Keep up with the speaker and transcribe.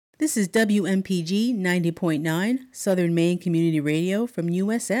This is WMPG 90.9, Southern Maine Community Radio from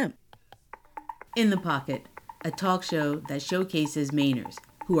USM. In the Pocket, a talk show that showcases Mainers,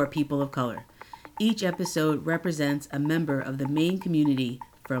 who are people of color. Each episode represents a member of the Maine community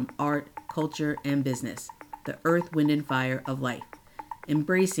from art, culture, and business, the earth, wind, and fire of life.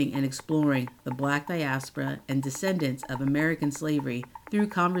 Embracing and exploring the Black diaspora and descendants of American slavery through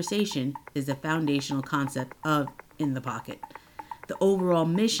conversation is the foundational concept of In the Pocket. The overall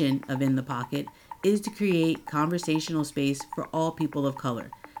mission of In the Pocket is to create conversational space for all people of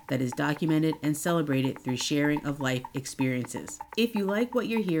color that is documented and celebrated through sharing of life experiences. If you like what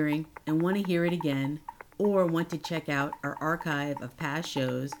you're hearing and want to hear it again, or want to check out our archive of past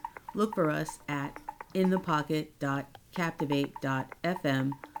shows, look for us at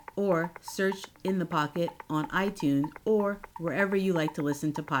inthepocket.captivate.fm or search In the Pocket on iTunes or wherever you like to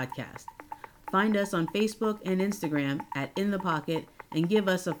listen to podcasts. Find us on Facebook and Instagram at In the Pocket and give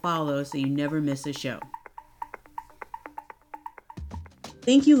us a follow so you never miss a show.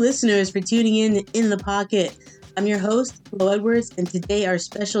 Thank you, listeners, for tuning in the Pocket. I'm your host, Flo Edwards, and today our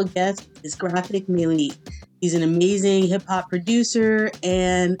special guest is Graphic Melee. He's an amazing hip-hop producer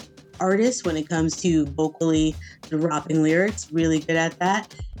and artist when it comes to vocally dropping lyrics. Really good at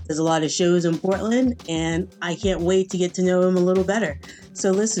that. Does a lot of shows in Portland, and I can't wait to get to know him a little better.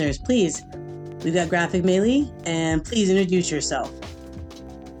 So, listeners, please, we've got Graphic Melee, and please introduce yourself.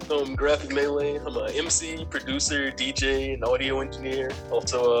 I'm Graphic Melee. I'm an MC, producer, DJ, and audio engineer.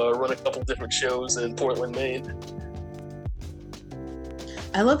 Also run a couple different shows in Portland, Maine.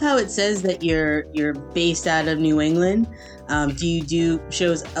 I love how it says that you're based out of New England. Do you do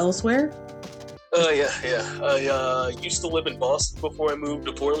shows elsewhere? Yeah. I used to live in Boston before I moved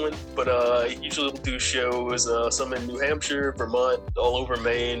to Portland, but I usually do shows, some in New Hampshire, Vermont, all over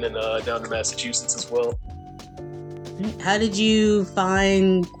Maine, and down to Massachusetts as well. How did you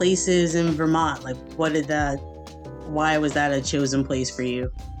find places in Vermont? Like, why was that a chosen place for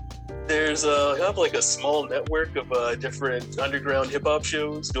you? There's I have like a small network of different underground hip-hop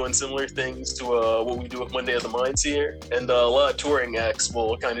shows doing similar things to what we do with Monday of the Minds here, and a lot of touring acts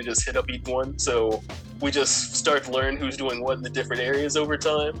will kind of just hit up each one, so we just start to learn who's doing what in the different areas over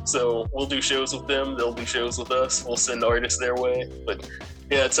time. So we'll do shows with them, they'll do shows with us, we'll send artists their way. But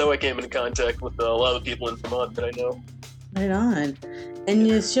yeah, that's how I came into contact with a lot of the people in Vermont that I know. Right on. And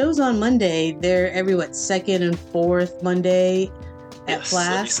your shows on Monday, they're every, second and fourth Monday at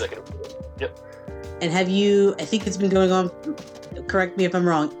Flash? Every second and fourth. Yep. And have you, I think it's been going on, correct me if I'm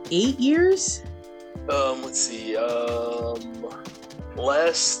wrong, 8 years? Let's see,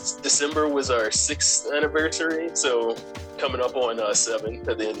 last December was our 6th anniversary, so coming up on 7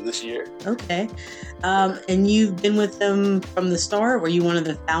 at the end of this year. Okay. And you've been with them from the start? Were you one of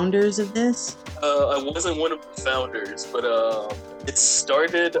the founders of this? I wasn't one of the founders, but it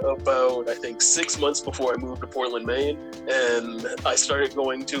started about, I think, 6 months before I moved to Portland, Maine, and I started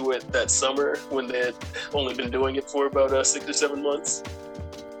going to it that summer when they had only been doing it for about 6 or 7 months.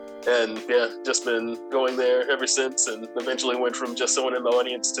 And yeah, just been going there ever since, and eventually went from just someone in the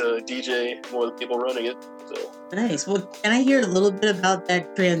audience to DJ, one of the people running it. So nice. Well, can I hear a little bit about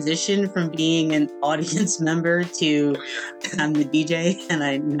that transition from being an audience member to I'm the DJ and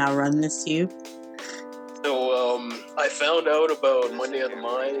I now run this too? So I found out about Monday of the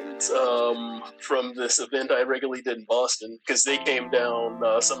Minds from this event I regularly did in Boston, because they came down,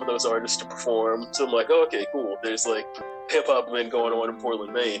 some of those artists, to perform. So I'm like, oh, okay, cool. There's like hip-hop event going on in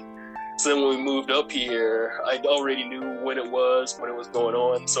Portland, Maine. So then when we moved up here, I already knew when it was going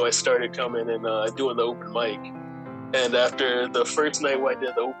on, so I started coming and doing the open mic. And after the first night when I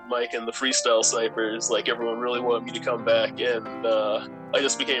did the open mic and the freestyle ciphers, like, everyone really wanted me to come back, and I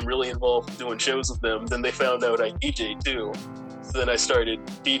just became really involved doing shows with them. Then they found out I DJ too, so then I started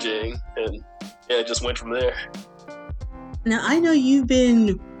DJing, and yeah, it just went from there. Now, I know you've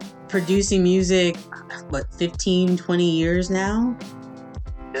been producing music, 15, 20 years now?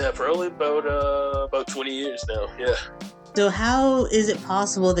 Yeah, probably about 20 years now, yeah. So how is it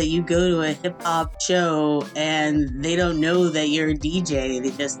possible that you go to a hip-hop show and they don't know that you're a DJ?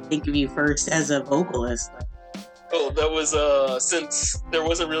 They just think of you first as a vocalist. Oh, that was, since there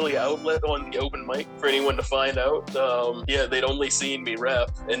wasn't really outlet on the open mic for anyone to find out, yeah, they'd only seen me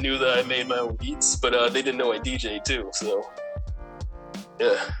rap and knew that I made my own beats, but they didn't know I DJ too, so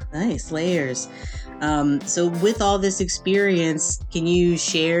yeah. Nice, layers. So with all this experience, can you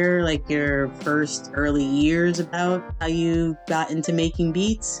share like your first early years about how you got into making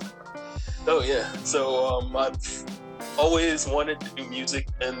beats? Oh yeah, so I've always wanted to do music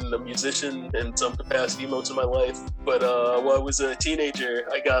and a musician in some capacity most of my life, but while I was a teenager,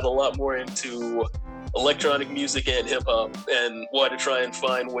 I got a lot more into electronic music and hip hop, and wanted to try and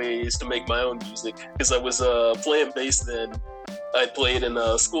find ways to make my own music. Because I was playing bass then. I played in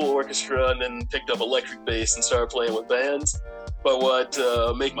a school orchestra and then picked up electric bass and started playing with bands. But I wanted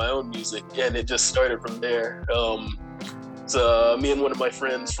to make my own music, and it just started from there. So me and one of my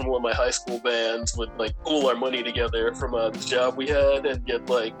friends from one of my high school bands would like pool our money together from this job we had and get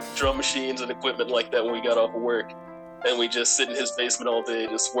like drum machines and equipment like that when we got off of work, and we just sit in his basement all day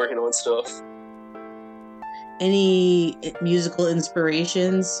just working on stuff. Any musical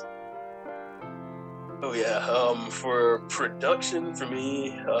inspirations? Oh yeah, for production for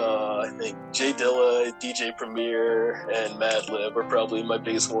me, I think J Dilla, DJ Premier, and Madlib are probably my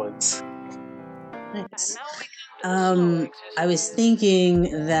biggest ones. Nice. I was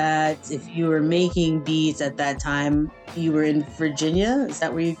thinking that if you were making beats at that time, you were in Virginia. Is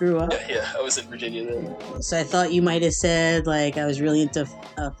that where you grew up? Yeah, I was in Virginia then. So I thought you might have said like I was really into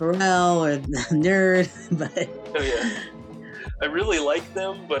Pharrell or Nerd, but oh yeah, I really like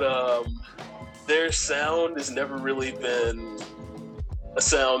them, but their sound has never really been a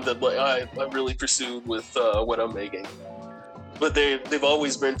sound that like I really pursued with what I'm making. But they've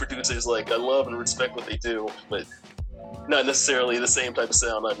always been producers like I love and respect what they do, but not necessarily the same type of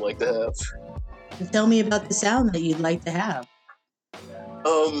sound I'd like to have. Tell me about the sound that you'd like to have.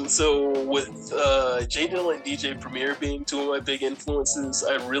 So with J Dilla and DJ Premier being two of my big influences,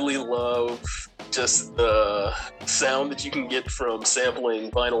 I really love just the sound that you can get from sampling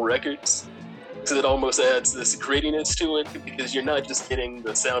vinyl records. So it almost adds this grittiness to it because you're not just getting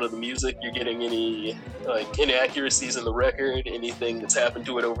the sound of the music, you're getting any like inaccuracies in the record, anything that's happened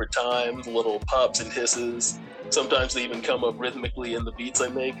to it over time, little pops and hisses. Sometimes they even come up rhythmically in the beats I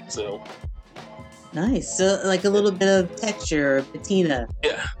make. So nice. So like a little bit of texture or patina.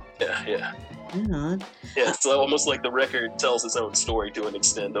 Yeah. Right on. Yeah, it's almost like the record tells its own story to an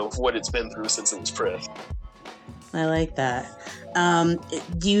extent of what it's been through since it was pressed. I like that.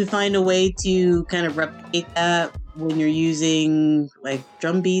 Do you find a way to kind of replicate that when you're using like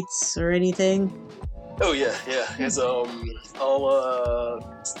drum beats or anything? Oh yeah. Because I'll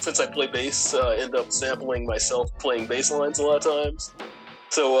since I play bass, end up sampling myself playing bass lines a lot of times.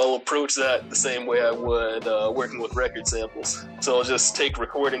 So I'll approach that the same way I would working with record samples. So I'll just take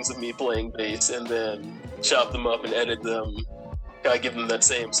recordings of me playing bass and then chop them up and edit them. Kind of give them that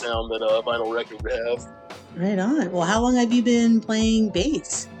same sound that a vinyl record would have. Right on. Well, how long have you been playing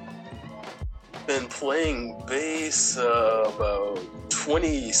bass? Been playing bass about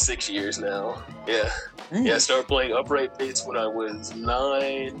 26 years now. Yeah. Nice. Yeah, I started playing upright bass when I was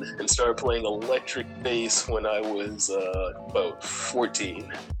 9 and started playing electric bass when I was about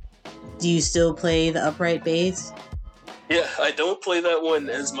 14. Do you still play the upright bass? Yeah, I don't play that one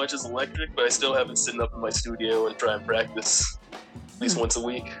as much as electric, but I still have it sitting up in my studio and try and practice at least once a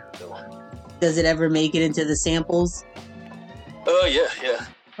week. So. Does it ever make it into the samples? Oh, yeah.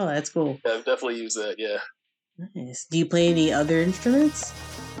 Oh, that's cool. Yeah, I've definitely used that, yeah. Nice. Do you play any other instruments?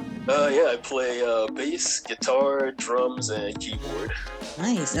 Yeah, I play bass, guitar, drums, and keyboard.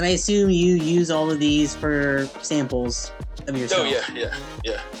 Nice. And I assume you use all of these for samples of yourself. Oh, yeah.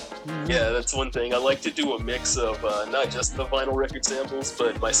 Mm-hmm. Yeah, that's one thing. I like to do a mix of not just the vinyl record samples,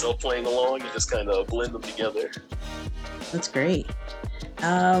 but myself playing along and just kind of blend them together. That's great.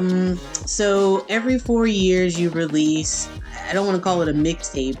 So every 4 years you release, I don't want to call it a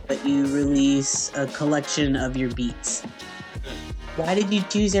mixtape, but you release a collection of your beats. Why did you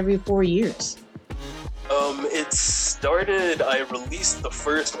choose every 4 years? It started, I released the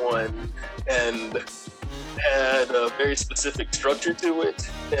first one and had a very specific structure to it,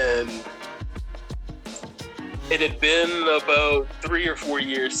 and it had been about 3 or 4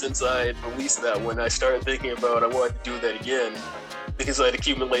 years since I had released that one. I started thinking about I wanted to do that again because I'd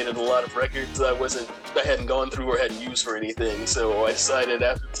accumulated a lot of records I hadn't gone through or hadn't used for anything. So I decided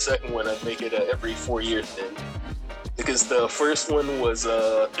after the second one I'd make it a every 4 year thing. Because the first one was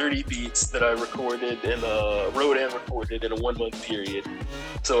 30 beats that I recorded and wrote and recorded in a 1 month period.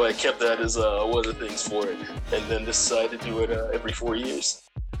 So I kept that as one of the things for it, and then decided to do it every 4 years.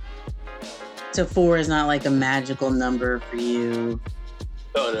 So 4 is not like a magical number for you.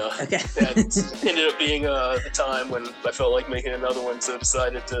 Oh no. Okay. Yeah, it ended up being the time when I felt like making another one, so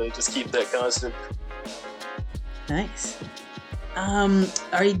decided to just keep that constant. Nice.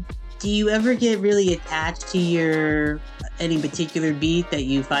 Do you ever get really attached to any particular beat that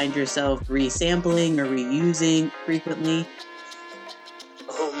you find yourself resampling or reusing frequently?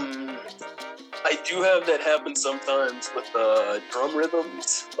 I do have that happen sometimes with drum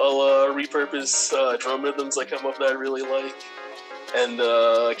rhythms. I'll repurpose drum rhythms that come up that I really like, and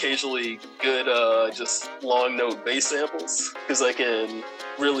occasionally good just long note bass samples, because I can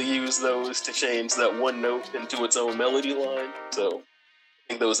really use those to change that one note into its own melody line. So I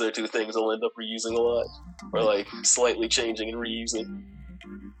think those are two things I'll end up reusing a lot, or like slightly changing and reusing.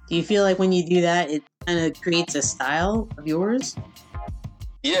 Do you feel like when you do that, it kind of creates a style of yours?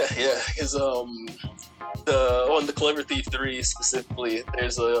 Yeah, because on the Clever Thief 3 specifically,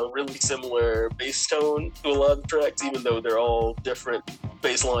 there's a really similar bass tone to a lot of the tracks, even though they're all different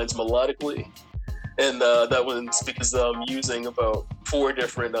bass lines melodically. And that one's because I'm using about 4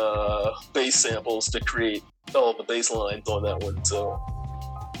 different bass samples to create all the bass lines on that one. So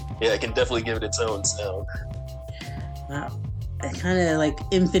yeah, I can definitely give it its own sound. Wow. Kind of like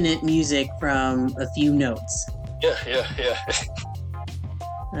infinite music from a few notes. Yeah.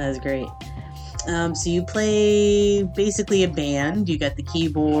 That's great. So you play basically a band. You got the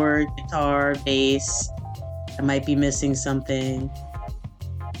keyboard, guitar, bass. I might be missing something.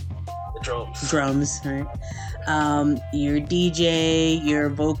 The Drums, right? You're a DJ. You're a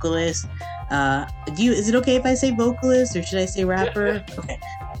vocalist. Is it okay if I say vocalist or should I say rapper? Yeah. Okay,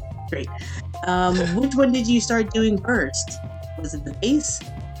 great. Which one did you start doing first? Was it the bass?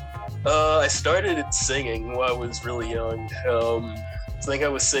 I started singing when I was really young. I think I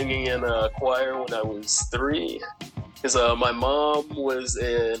was singing in a choir when I was 3. Because my mom was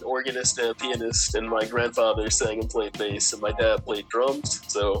an organist and a pianist, and my grandfather sang and played bass, and my dad played drums.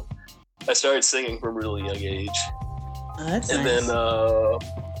 So I started singing from a really young age. Oh, that's and nice.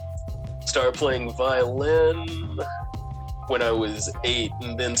 Then started playing violin when I was 8,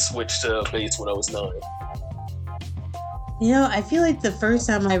 and then switched to bass when I was 9. You know, I feel like the first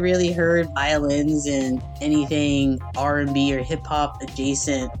time I really heard violins in anything R&B or hip hop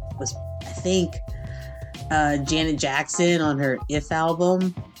adjacent was, I think, Janet Jackson on her If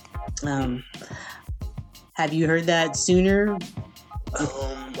album. Have you heard that sooner?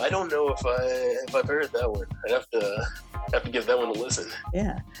 I don't know if I've heard that one. I'd have to give that one a listen.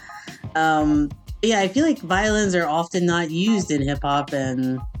 Yeah. Yeah, I feel like violins are often not used in hip hop,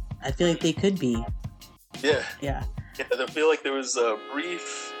 and I feel like they could be. Yeah, I feel like there was a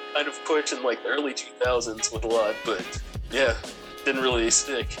brief kind of push in like the early 2000s with a lot, but yeah, didn't really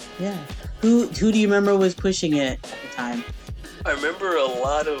stick. Yeah. Who do you remember was pushing it at the time? I remember a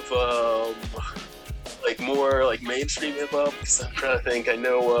lot of like more like mainstream hip hop. Because I'm trying to think. I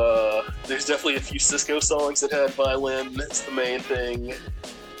know there's definitely a few Cisco songs that had violin as the main thing,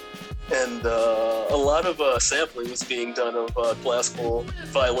 and a lot of sampling was being done of classical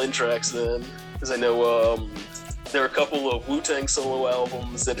violin tracks then. Because I know there were a couple of Wu-Tang solo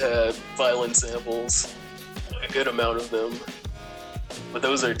albums that had violin samples, a good amount of them. But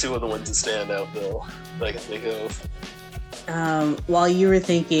those are 2 of the ones that stand out, though, that I can think of. While you were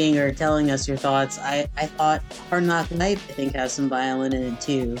thinking or telling us your thoughts, I thought Hard Knock Life, I think, has some violin in it,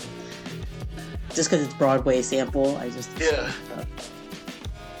 too. Just because it's Broadway sample, I just... Yeah.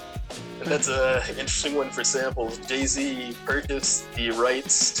 That's an interesting one for samples. Jay-Z purchased the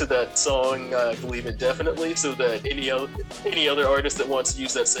rights to that song, I believe, indefinitely, so that any other artist that wants to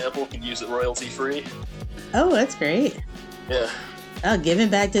use that sample can use it royalty-free. Oh, that's great. Yeah. Oh, giving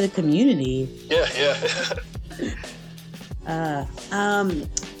back to the community. Yeah.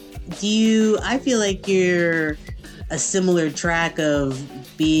 I feel like you're a similar track of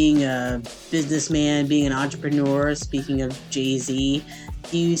being a businessman, being an entrepreneur, speaking of Jay-Z.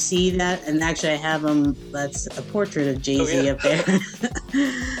 Do you see that? And actually, I have that's a portrait of Jay-Z up there.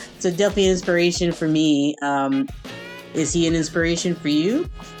 So definitely an inspiration for me. Is he an inspiration for you?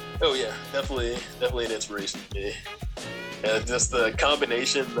 Oh yeah, definitely an inspiration to me. Just the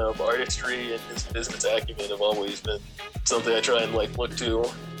combination of artistry and his business acumen have always been something I try and look to. I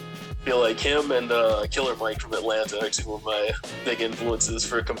feel like him and Killer Mike from Atlanta are 2 of my big influences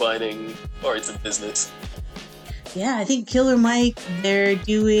for combining arts and business. Yeah, I think Killer Mike, they're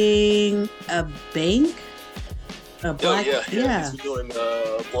doing a bank. Yeah. He's been doing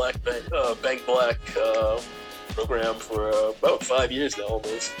a Bank Black program for about 5 years now,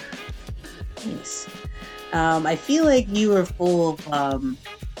 almost. Nice. I feel like you are full of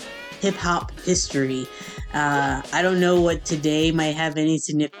hip hop history. I don't know what today might have any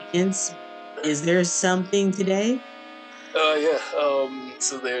significance. Is there something today?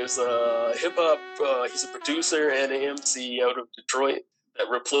 So there's hip hop. He's a producer and an MC out of Detroit that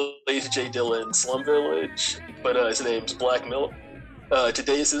replaced Jay Dilla in Slum Village, but his name's Black Milk.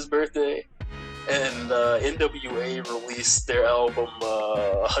 Today is his birthday, and NWA released their album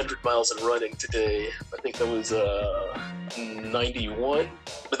 100 Miles and Running today. I think that was 91,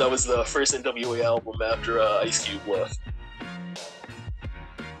 but that was the first NWA album after Ice Cube left.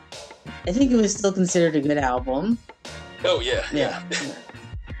 I think it was still considered a good album. Oh yeah.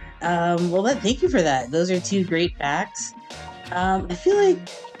 Well, thank you for that. Those are 2 great facts. I feel like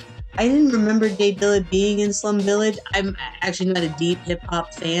I didn't remember Jay Dilla being in Slum Village. I'm actually not a deep hip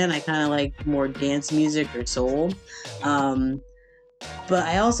hop fan. I kind of like more dance music or soul. Um, but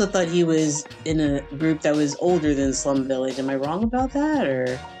I also thought he was in a group that was older than Slum Village. Am I wrong about that?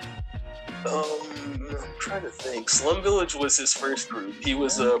 Or I'm trying to think. Slum Village was his first group. He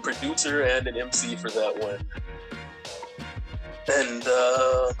was a producer and an MC for that one. And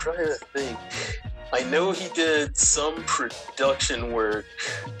I'm trying to think. I know he did some production work,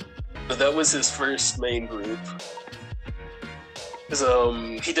 but that was his first main group.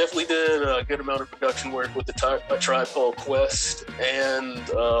 He definitely did a good amount of production work with a Tribe Called Quest and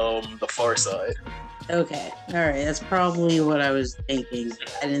the Far Side. okay, all right, that's probably what I was thinking.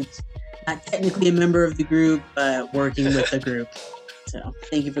 I didn't, not technically a member of the group, but working with the group. So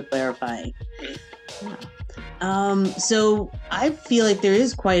thank you for clarifying. Yeah. So I feel like there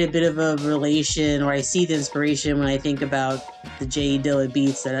is quite a bit of a relation, or I see the inspiration when I think about the Jay Dilla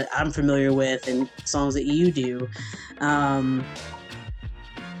beats that I'm familiar with and songs that you do.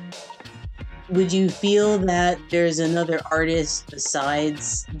 Would you feel that there's another artist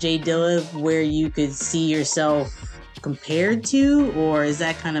besides Jay Dilla where you could see yourself compared to, or is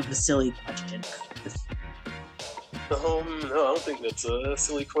that kind of a silly question? No, I don't think that's a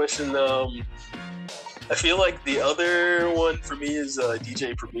silly question. I feel like the other one for me is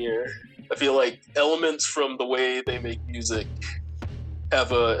DJ Premier. I feel like elements from the way they make music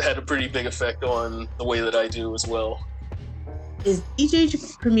had a pretty big effect on the way that I do as well. Is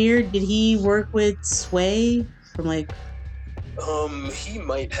DJ Premier, did he work with Sway from like... He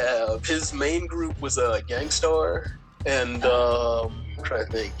might have. His main group was Gangstar, and I'm trying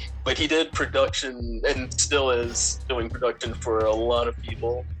to think. But he did production and still is doing production for a lot of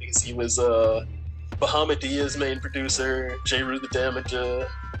people because he was Bahamadia's main producer, J. Rue the Damager,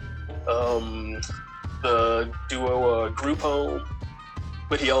 the duo Group Home.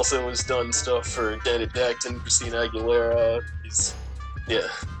 But he also has done stuff for Janet Jackson, Christina Aguilera.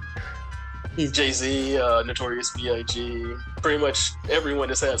 He's Jay-Z, Notorious B.I.G. Pretty much everyone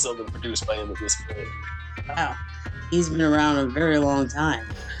has had something produced by him at this point. Wow. He's been around a very long time.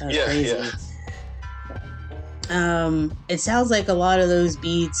 That's crazy. Yeah. It sounds like a lot of those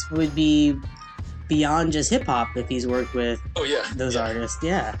beats would be beyond just hip-hop if he's worked with those artists.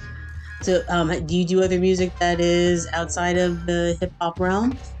 Yeah. So, do you do other music that is outside of the hip-hop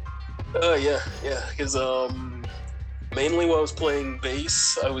realm? Yeah. Because mainly while I was playing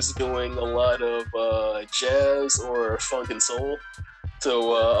bass, I was doing a lot of jazz or funk and soul.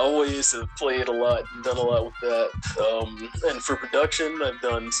 So I always have played a lot and done a lot with that. And for production, I've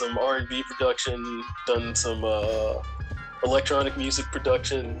done some R&B production, done some electronic music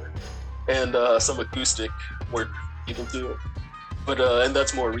production, and some acoustic work people do. But and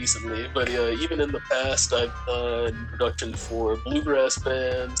that's more recently. But even in the past, I've done production for bluegrass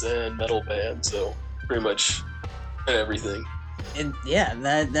bands and metal bands. So pretty much everything. And yeah,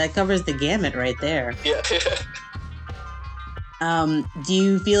 that covers the gamut right there. Yeah. Do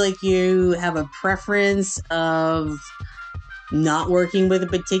you feel like you have a preference of not working with a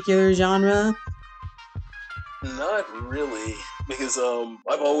particular genre? Not really, because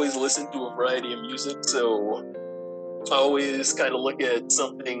I've always listened to a variety of music, so I always kind of look at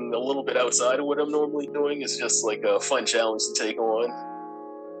something a little bit outside of what I'm normally doing. It's just like a fun challenge to take on.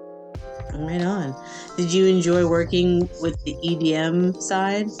 Right on. Did you enjoy working with the EDM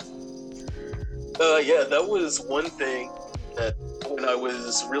side? Yeah, that was one thing that when I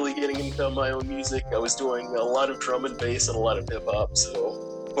was really getting into my own music, I was doing a lot of drum and bass and a lot of hip hop.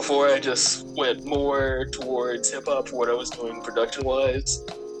 So before I just went more towards hip hop for what I was doing production wise,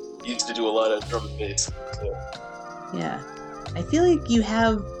 used to do a lot of drum and bass. So. Yeah, I feel like you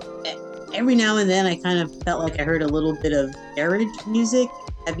have, every now and then I kind of felt like I heard a little bit of garage music.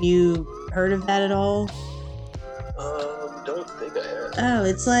 Have you heard of that at all? Don't think I have. Oh,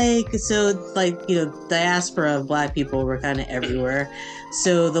 it's like, so like, diaspora of black people were kind of everywhere.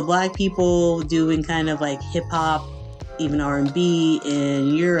 So the black people doing kind of like hip hop, even R&B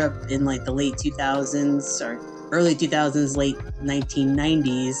in Europe in like the late 2000s or early 2000s, late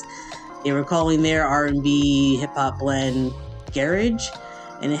 1990s, they were calling their R&B hip hop blend garage,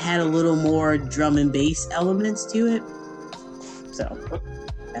 and it had a little more drum and bass elements to it. So,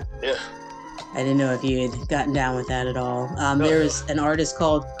 yeah. I didn't know if you had gotten down with that at all. There's an artist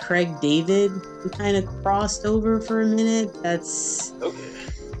called Craig David who kind of crossed over for a minute. That's okay.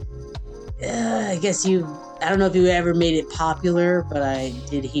 I guess I don't know if you ever made it popular, but I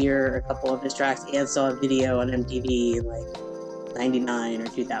did hear a couple of his tracks and saw a video on MTV in like 99 or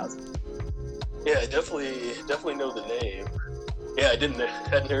 2000. Yeah, I definitely know the name. Yeah, I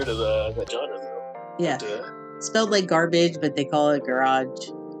hadn't heard of that genre though. Yeah. But, spelled like garbage, but they call it garage.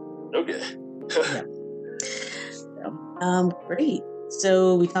 Okay. Yeah. Great.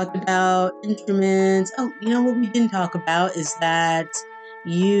 So we talked about instruments. Oh, you know what we didn't talk about is that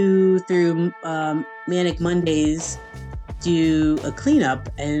you, through Manic Mondays, do a cleanup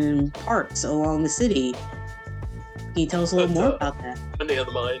in parks along the city. Can you tell us a little more about that? Monday of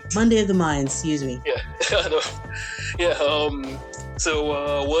the Mind. Monday of the Mind, excuse me. Yeah, I know. Yeah,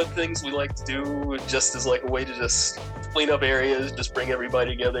 so one of the things we like to do just as like a way to just clean up areas, just bring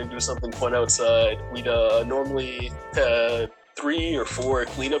everybody together and do something fun outside. We'd normally had 3 or 4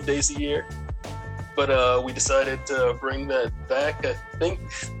 cleanup days a year, but we decided to bring that back. I think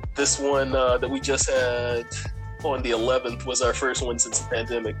this one that we just had on the 11th was our first one since the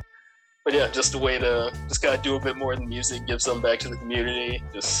pandemic. But yeah, just a way to just kind of do a bit more than music, give some back to the community,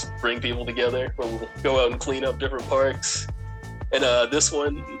 just bring people together. We'll go out and clean up different parks. And this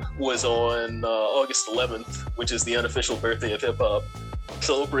one was on August 11th, which is the unofficial birthday of hip-hop,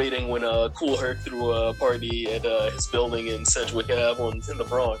 celebrating when Kool Herc threw a party at his building in Sedgwick Ave in the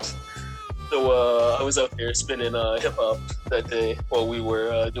Bronx. So I was out there spinning hip-hop that day while we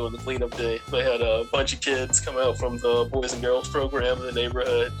were doing the cleanup day. I had a bunch of kids come out from the Boys and Girls program in the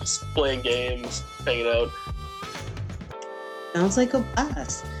neighborhood, just playing games, hanging out. Sounds like a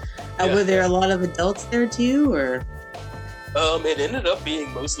blast. Yeah. Were there a lot of adults there too, or? It ended up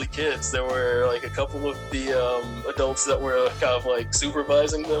being mostly kids. There were like a couple of the adults that were kind of like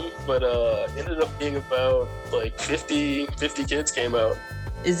supervising them, but ended up being about like 50 kids came out.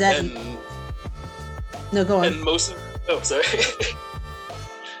 Is that... And, no, go on. And most of... Oh, sorry.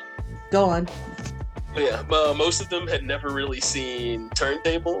 Go on. But yeah, most of them had never really seen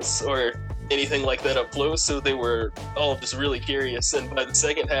turntables or anything like that up close, so they were all just really curious. And by the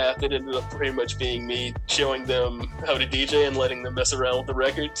second half, it ended up pretty much being me showing them how to DJ and letting them mess around with the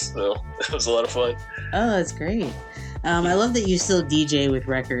records. So it was a lot of fun. Oh, that's great. I love that you still DJ with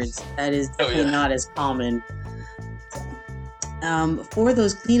records. That is definitely not as common. For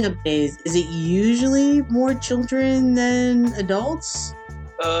those cleanup days, is it usually more children than adults?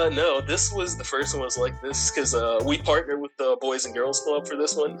 No, this was the first one was like this because we partner with the Boys and Girls Club for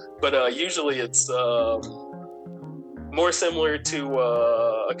this one, but usually it's more similar to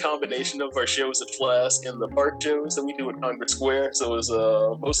a combination of our shows at Flask and the park shows that we do at Congress Square. So it was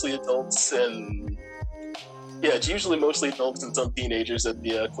mostly adults and yeah, it's usually mostly adults and some teenagers at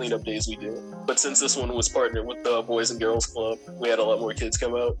the cleanup days we do. But since this one was partnered with the Boys and Girls Club, we had a lot more kids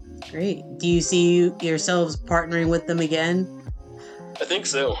come out. Great. Do you see yourselves partnering with them again? I think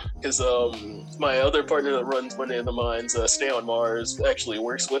so, because my other partner that runs Monday of the Minds, Stay on Mars, actually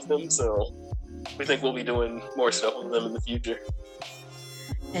works with them, so we think we'll be doing more stuff with them in the future.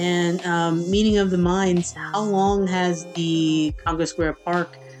 And Meeting of the Minds, how long has the Congress Square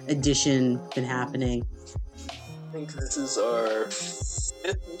Park edition been happening? I think this is our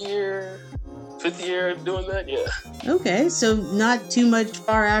fifth year of doing that, yeah. Okay, so not too much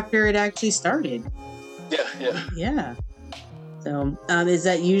far after it actually started. Yeah. Yeah. So, is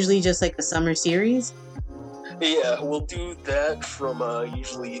that usually just like a summer series? Yeah, we'll do that from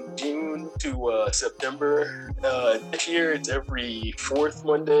usually June to September. This year it's every 4th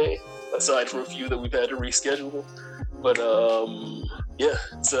Monday, aside from a few that we've had to reschedule. But yeah,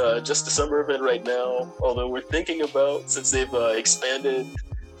 it's just a summer event right now, although we're thinking about, since they've expanded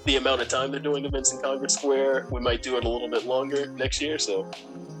the amount of time they're doing events in Congress Square, we might do it a little bit longer next year, so...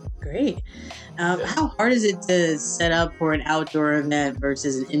 Great. How hard is it to set up for an outdoor event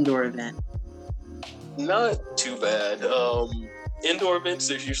versus an indoor event? Not too bad. Indoor events,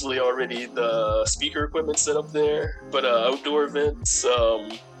 there's usually already the speaker equipment set up there, but outdoor events,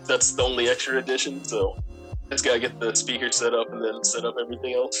 that's the only extra addition, so just gotta get the speakers set up and then set up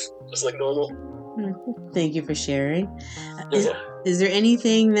everything else, just like normal. Thank you for sharing. Yeah. Is there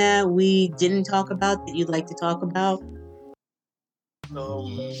anything that we didn't talk about that you'd like to talk about?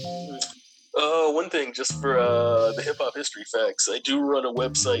 One thing, just for the hip hop history facts, I do run a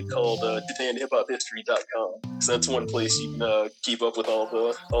website called todayinhiphophistory.com. So that's one place you can keep up with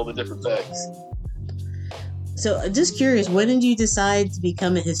all the different facts. So, just curious, when did you decide to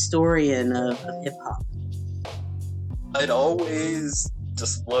become a historian of hip hop? I'd always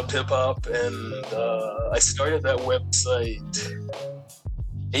just loved hip hop, and I started that website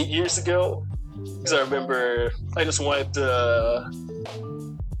 8 years ago because I remember I just wanted to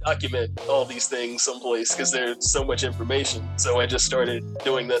document all these things someplace because there's so much information. So I just started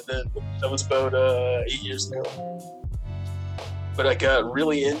doing that then. That was about 8 years ago. But I got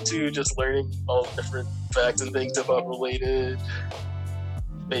really into just learning all the different facts and things hip-hop related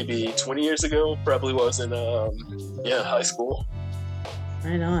maybe 20 years ago, probably was in high school.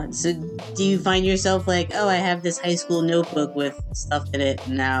 Right on. So do you find yourself like, oh, I have this high school notebook with stuff in it,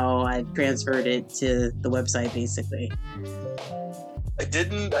 and now I've transferred it to the website, basically? I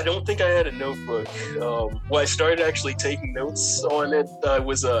don't think I had a notebook. When I started actually taking notes on it, I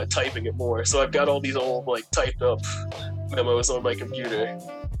was typing it more. So I've got all these old, like, typed up memos on my computer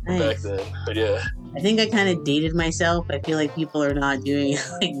from back Nice. then. But yeah. I think I kind of dated myself. I feel like people are not doing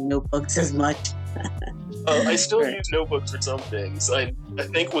like notebooks as much. I still Right. use notebooks for some things. I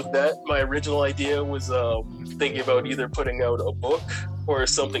think with that, my original idea was thinking about either putting out a book or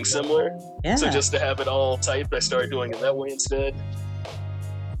something similar. Yeah. So just to have it all typed, I started doing it that way instead.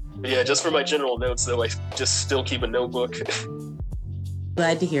 But yeah, just for my general notes, though, I just still keep a notebook.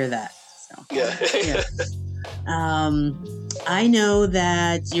 Glad to hear that. So. Yeah. Yeah. I know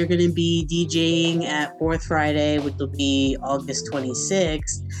that you're going to be DJing at Fourth Friday, which will be August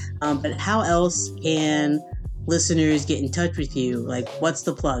 26th. But how else can listeners get in touch with you? Like, what's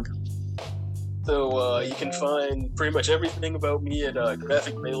the plug? So you can find pretty much everything about me at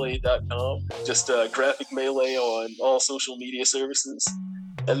graphicmelee.com. Just Graphic Melee on all social media services.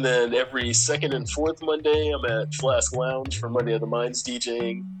 And then every second and fourth Monday, I'm at Flask Lounge for Monday of the Minds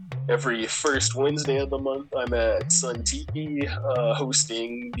DJing. Every first Wednesday of the month, I'm at Sun Tiki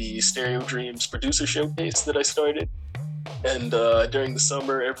hosting the Stereo Dreams producer showcase that I started. And during the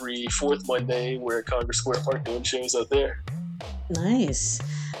summer, every fourth Monday, we're at Congress Square Park doing shows out there. Nice.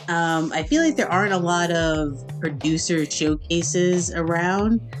 I feel like there aren't a lot of producer showcases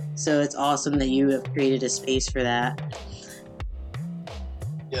around, so it's awesome that you have created a space for that.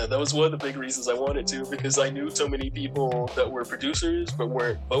 Yeah, that was one of the big reasons I wanted to, because I knew so many people that were producers but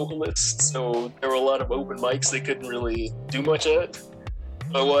weren't vocalists, so there were a lot of open mics they couldn't really do much at.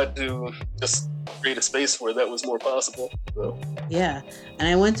 I wanted to just create a space where that was more possible. So. Yeah, and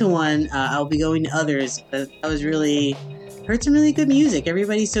I went to one. I'll be going to others, but I was really heard some really good music.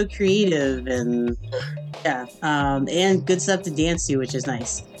 Everybody's so creative and yeah, and good stuff to dance to, which is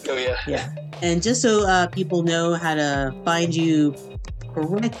nice. Oh yeah. Yeah, and just so people know how to find you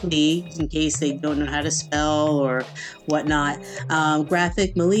correctly, in case they don't know how to spell or whatnot,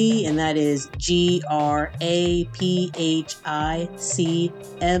 Graphic Melee, and that is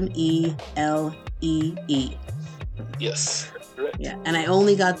GRAPHICMELEE. Yes. Correct. Yeah, and I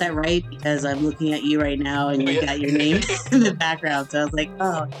only got that right because I'm looking at you right now and you got your name in the background. So I was like,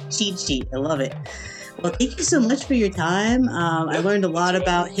 oh, cheat sheet. I love it. Well, thank you so much for your time. I learned a lot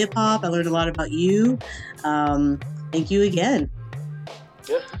about hip hop. I learned a lot about you. Thank you again.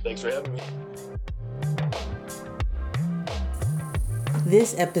 Yeah, thanks for having me.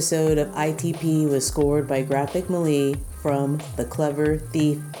 This episode of ITP was scored by Graphic Melee from The Clever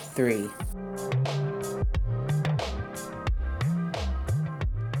Thief 3.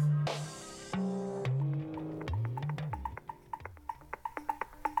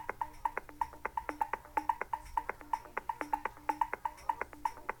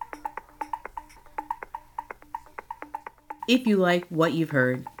 If you like what you've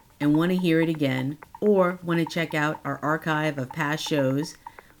heard and want to hear it again, or want to check out our archive of past shows,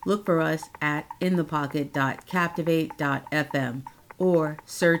 look for us at inthepocket.captivate.fm or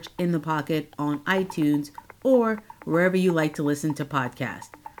search In the Pocket on iTunes or wherever you like to listen to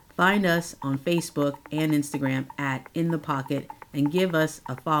podcasts. Find us on Facebook and Instagram at In the Pocket and give us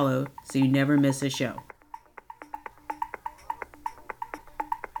a follow so you never miss a show.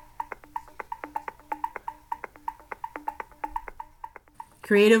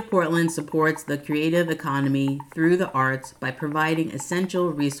 Creative Portland supports the creative economy through the arts by providing essential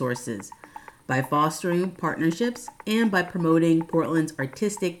resources, by fostering partnerships, and by promoting Portland's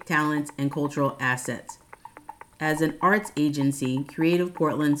artistic talents and cultural assets. As an arts agency, Creative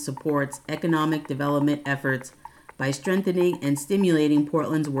Portland supports economic development efforts by strengthening and stimulating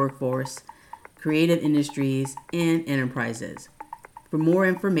Portland's workforce, creative industries, and enterprises. For more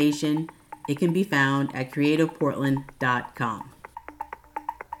information, it can be found at creativeportland.com.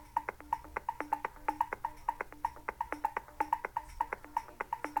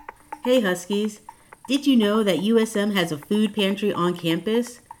 Hey Huskies, did you know that USM has a food pantry on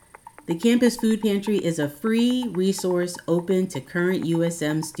campus? The Campus Food Pantry is a free resource open to current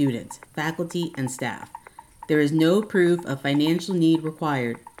USM students, faculty, and staff. There is no proof of financial need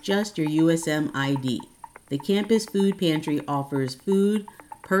required, just your USM ID. The Campus Food Pantry offers food,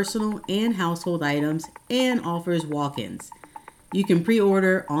 personal and household items, and offers walk-ins. You can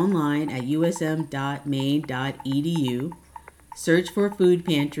pre-order online at usm.maine.edu. Search for Food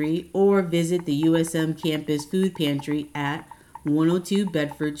Pantry or visit the USM Campus Food Pantry at 102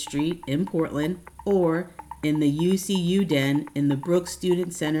 Bedford Street in Portland or in the UCU Den in the Brooks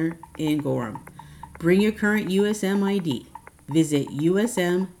Student Center in Gorham. Bring your current USM ID. Visit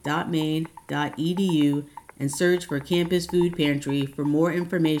usm.maine.edu and search for Campus Food Pantry for more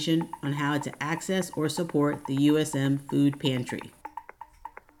information on how to access or support the USM Food Pantry.